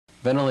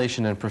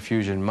ventilation and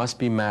perfusion must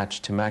be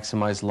matched to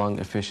maximize lung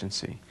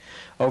efficiency.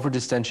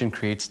 Overdistension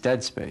creates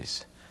dead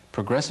space.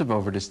 Progressive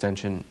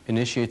overdistension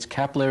initiates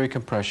capillary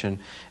compression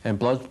and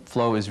blood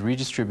flow is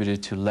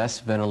redistributed to less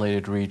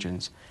ventilated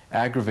regions,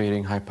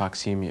 aggravating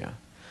hypoxemia.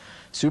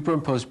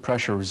 Superimposed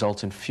pressure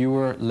results in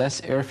fewer,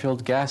 less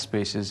air-filled gas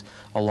spaces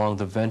along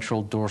the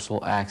ventral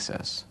dorsal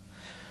axis.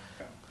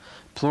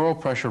 Pleural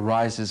pressure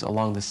rises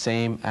along the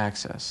same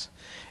axis.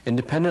 In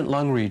dependent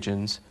lung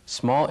regions,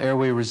 small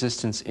airway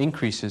resistance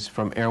increases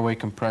from airway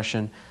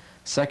compression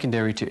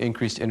secondary to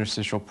increased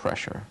interstitial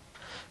pressure.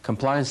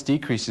 Compliance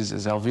decreases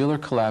as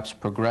alveolar collapse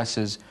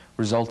progresses,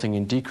 resulting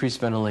in decreased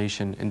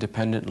ventilation in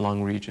dependent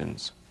lung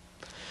regions.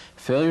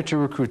 Failure to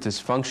recruit this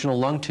functional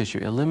lung tissue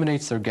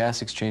eliminates their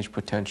gas exchange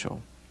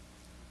potential.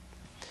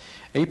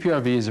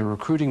 APRV is a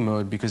recruiting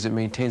mode because it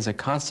maintains a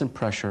constant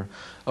pressure,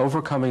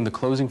 overcoming the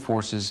closing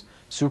forces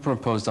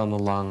superimposed on the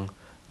lung,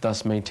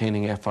 thus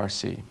maintaining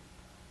FRC.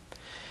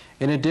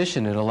 In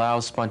addition, it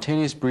allows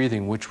spontaneous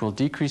breathing, which will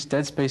decrease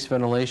dead space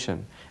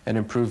ventilation and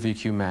improve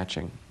VQ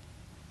matching.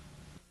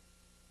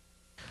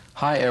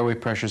 High airway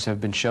pressures have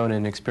been shown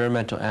in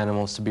experimental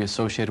animals to be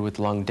associated with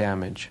lung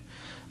damage.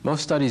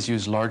 Most studies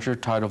use larger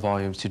tidal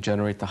volumes to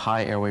generate the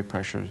high airway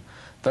pressure,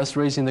 thus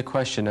raising the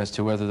question as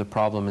to whether the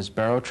problem is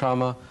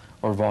barotrauma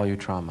or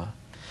volutrauma.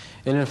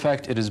 In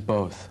effect, it is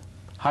both.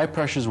 High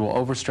pressures will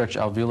overstretch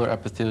alveolar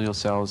epithelial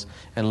cells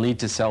and lead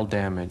to cell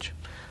damage.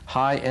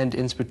 High end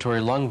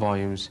inspiratory lung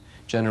volumes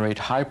generate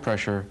high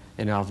pressure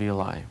in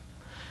alveoli.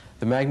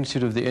 The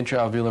magnitude of the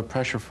intraalveolar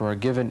pressure for a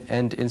given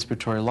end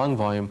inspiratory lung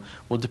volume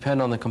will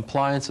depend on the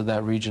compliance of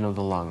that region of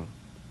the lung.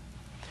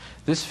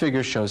 This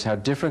figure shows how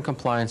different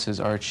compliances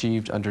are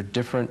achieved under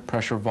different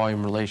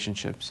pressure-volume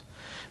relationships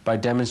by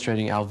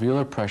demonstrating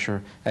alveolar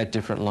pressure at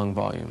different lung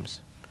volumes.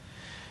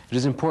 It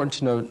is important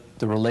to note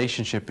the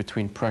relationship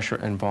between pressure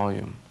and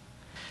volume.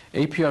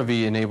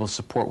 APRV enables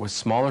support with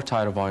smaller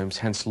tidal volumes,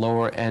 hence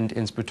lower end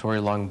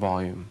inspiratory lung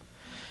volume.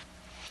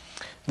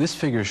 This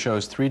figure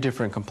shows three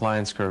different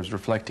compliance curves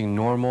reflecting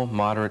normal,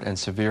 moderate, and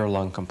severe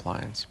lung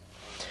compliance.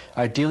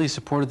 Ideally,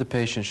 support of the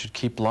patient should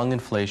keep lung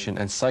inflation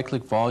and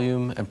cyclic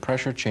volume and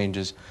pressure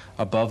changes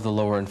above the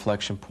lower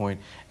inflection point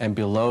and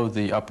below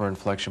the upper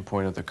inflection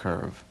point of the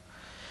curve.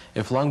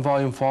 If lung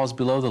volume falls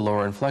below the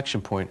lower inflection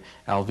point,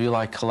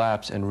 alveoli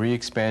collapse and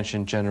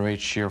re-expansion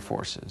generates shear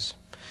forces.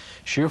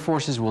 Shear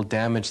forces will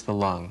damage the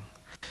lung.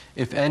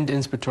 If end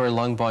inspiratory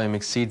lung volume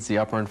exceeds the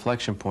upper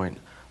inflection point,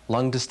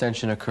 lung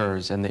distension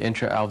occurs and the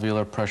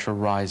intraalveolar pressure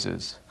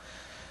rises.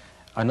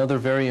 Another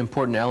very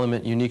important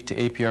element unique to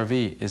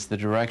APRV is the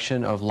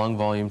direction of lung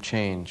volume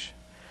change.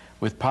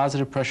 With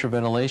positive pressure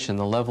ventilation,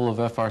 the level of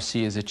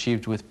FRC is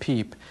achieved with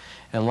PEEP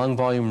and lung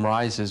volume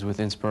rises with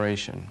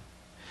inspiration.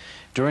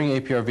 During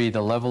APRV,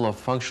 the level of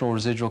functional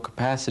residual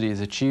capacity is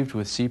achieved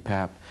with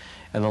CPAP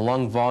and the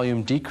lung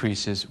volume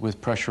decreases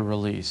with pressure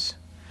release.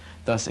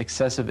 Thus,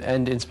 excessive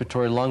end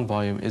inspiratory lung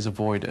volume is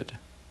avoided.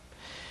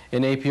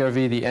 In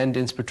APRV, the end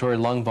inspiratory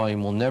lung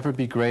volume will never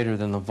be greater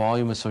than the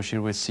volume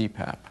associated with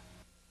CPAP.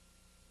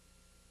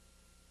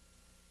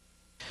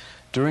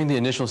 During the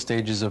initial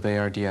stages of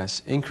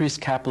ARDS,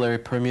 increased capillary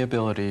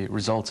permeability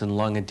results in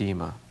lung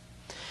edema.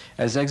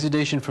 As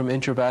exudation from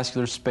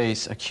intravascular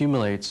space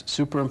accumulates,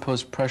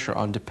 superimposed pressure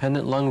on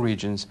dependent lung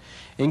regions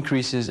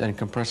increases and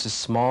compresses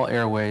small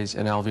airways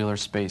and alveolar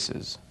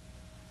spaces.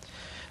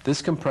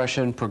 This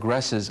compression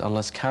progresses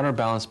unless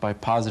counterbalanced by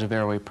positive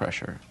airway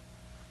pressure.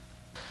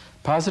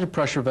 Positive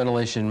pressure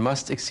ventilation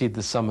must exceed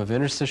the sum of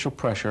interstitial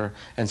pressure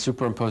and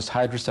superimposed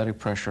hydrostatic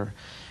pressure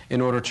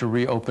in order to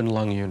reopen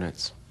lung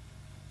units.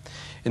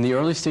 In the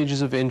early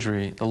stages of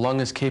injury, the lung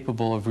is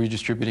capable of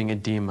redistributing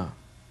edema.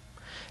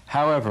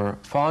 However,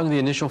 following the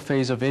initial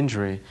phase of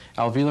injury,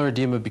 alveolar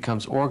edema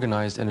becomes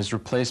organized and is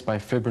replaced by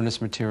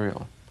fibrinous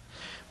material.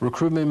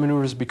 Recruitment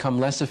maneuvers become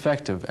less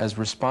effective as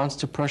response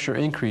to pressure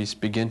increase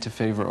begin to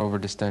favor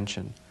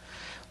overdistension.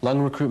 Lung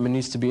recruitment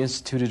needs to be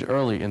instituted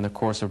early in the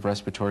course of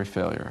respiratory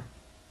failure.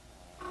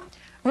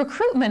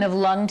 Recruitment of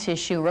lung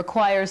tissue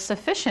requires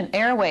sufficient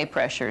airway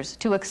pressures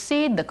to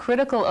exceed the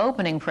critical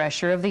opening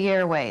pressure of the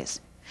airways.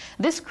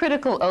 This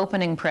critical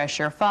opening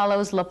pressure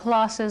follows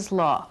Laplace's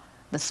law.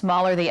 The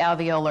smaller the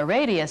alveolar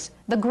radius,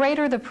 the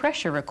greater the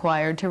pressure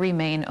required to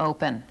remain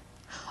open.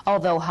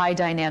 Although high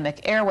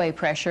dynamic airway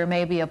pressure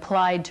may be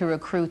applied to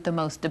recruit the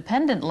most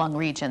dependent lung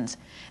regions,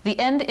 the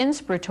end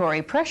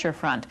inspiratory pressure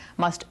front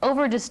must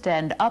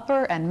overdistend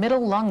upper and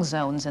middle lung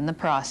zones in the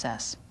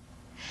process.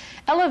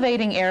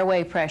 Elevating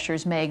airway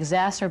pressures may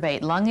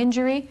exacerbate lung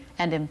injury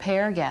and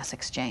impair gas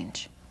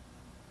exchange.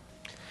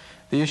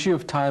 The issue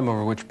of time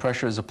over which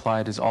pressure is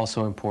applied is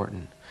also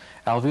important.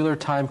 Alveolar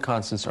time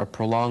constants are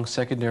prolonged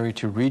secondary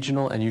to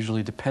regional and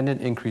usually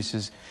dependent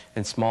increases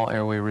in small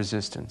airway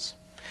resistance.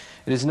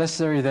 It is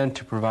necessary then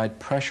to provide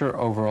pressure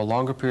over a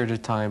longer period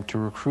of time to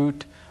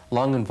recruit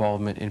lung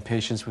involvement in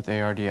patients with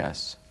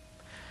ARDS.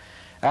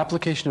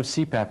 Application of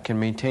CPAP can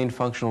maintain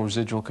functional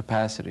residual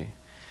capacity.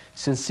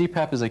 Since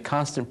CPAP is a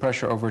constant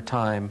pressure over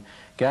time,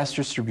 gas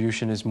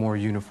distribution is more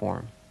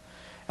uniform.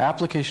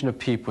 Application of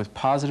PEEP with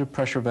positive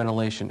pressure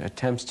ventilation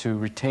attempts to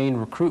retain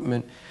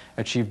recruitment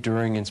achieved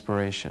during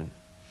inspiration.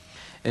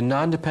 In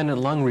non-dependent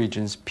lung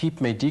regions,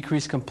 PEEP may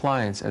decrease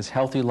compliance as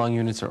healthy lung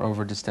units are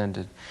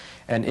overdistended,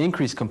 and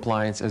increase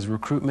compliance as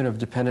recruitment of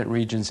dependent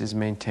regions is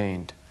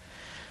maintained.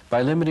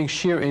 By limiting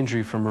shear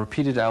injury from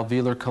repeated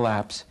alveolar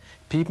collapse,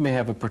 PEEP may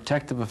have a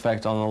protective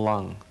effect on the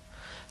lung.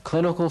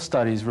 Clinical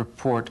studies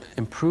report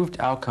improved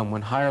outcome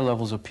when higher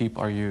levels of PEEP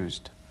are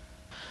used.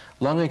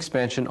 Lung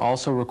expansion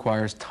also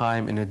requires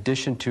time in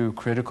addition to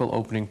critical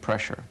opening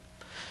pressure.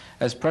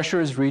 As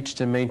pressure is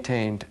reached and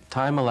maintained,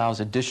 time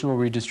allows additional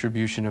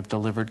redistribution of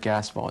delivered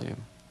gas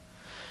volume.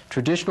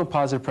 Traditional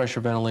positive pressure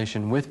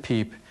ventilation with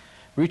PEEP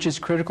reaches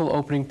critical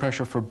opening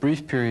pressure for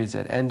brief periods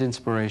at end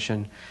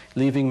inspiration,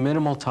 leaving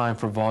minimal time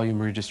for volume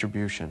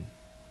redistribution.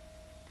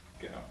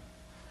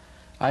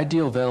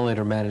 Ideal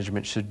ventilator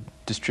management should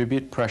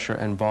distribute pressure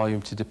and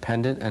volume to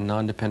dependent and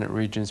non-dependent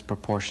regions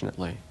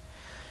proportionately.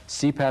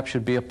 CPAP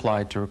should be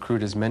applied to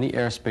recruit as many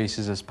air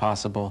spaces as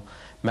possible,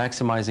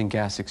 maximizing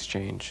gas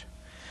exchange.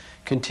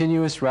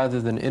 Continuous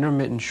rather than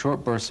intermittent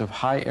short bursts of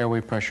high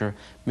airway pressure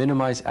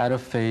minimize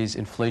out-of-phase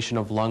inflation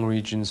of lung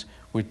regions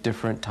with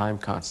different time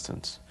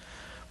constants.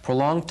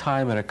 Prolonged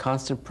time at a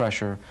constant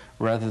pressure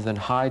rather than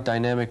high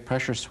dynamic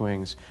pressure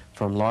swings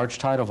from large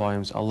tidal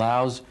volumes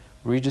allows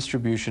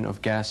redistribution of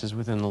gases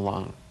within the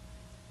lung.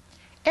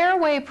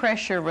 Airway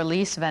pressure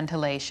release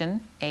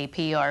ventilation,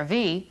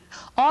 APRV,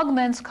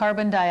 augments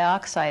carbon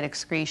dioxide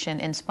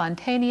excretion in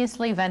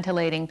spontaneously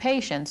ventilating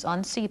patients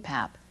on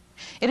CPAP.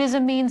 It is a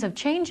means of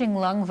changing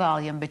lung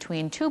volume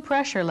between two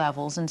pressure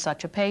levels in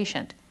such a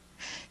patient.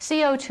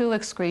 CO2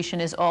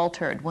 excretion is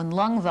altered when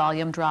lung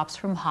volume drops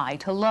from high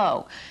to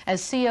low,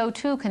 as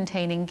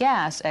CO2-containing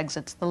gas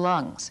exits the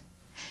lungs.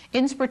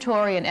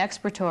 Inspiratory and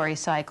expiratory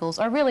cycles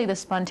are really the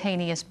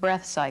spontaneous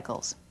breath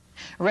cycles.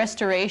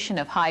 Restoration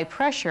of high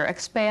pressure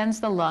expands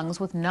the lungs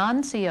with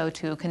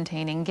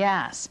non-CO2-containing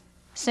gas.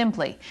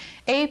 Simply,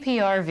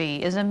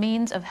 APRV is a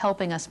means of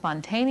helping a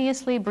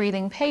spontaneously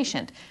breathing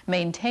patient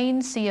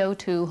maintain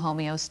CO2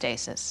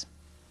 homeostasis.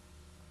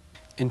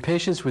 In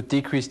patients with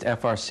decreased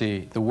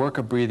FRC, the work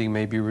of breathing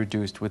may be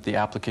reduced with the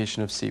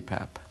application of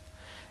CPAP.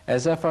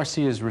 As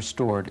FRC is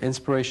restored,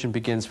 inspiration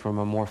begins from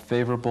a more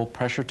favorable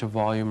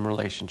pressure-to-volume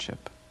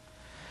relationship.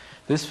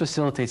 This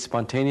facilitates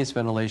spontaneous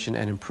ventilation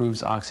and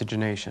improves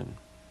oxygenation.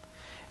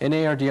 In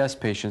ARDS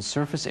patients,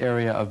 surface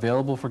area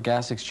available for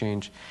gas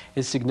exchange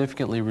is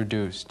significantly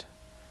reduced.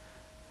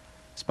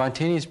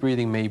 Spontaneous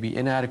breathing may be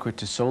inadequate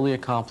to solely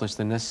accomplish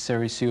the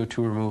necessary CO2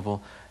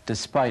 removal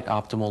despite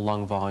optimal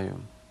lung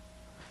volume.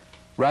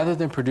 Rather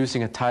than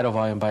producing a tidal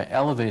volume by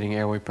elevating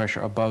airway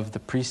pressure above the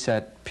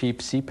preset PEEP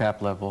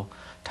CPAP level,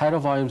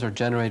 tidal volumes are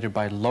generated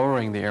by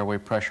lowering the airway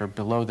pressure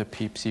below the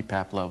PEEP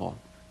CPAP level.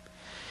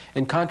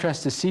 In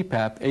contrast to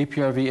CPAP,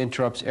 APRV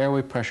interrupts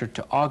airway pressure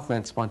to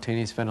augment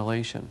spontaneous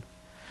ventilation.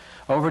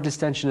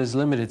 Overdistension is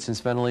limited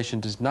since ventilation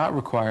does not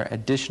require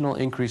additional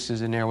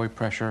increases in airway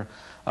pressure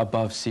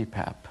above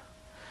CPAP.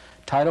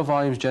 Tidal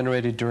volumes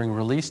generated during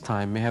release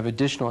time may have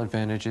additional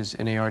advantages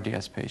in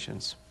ARDS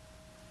patients.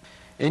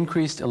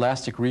 Increased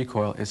elastic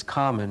recoil is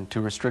common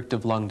to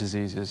restrictive lung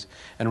diseases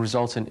and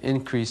results in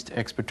increased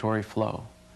expiratory flow.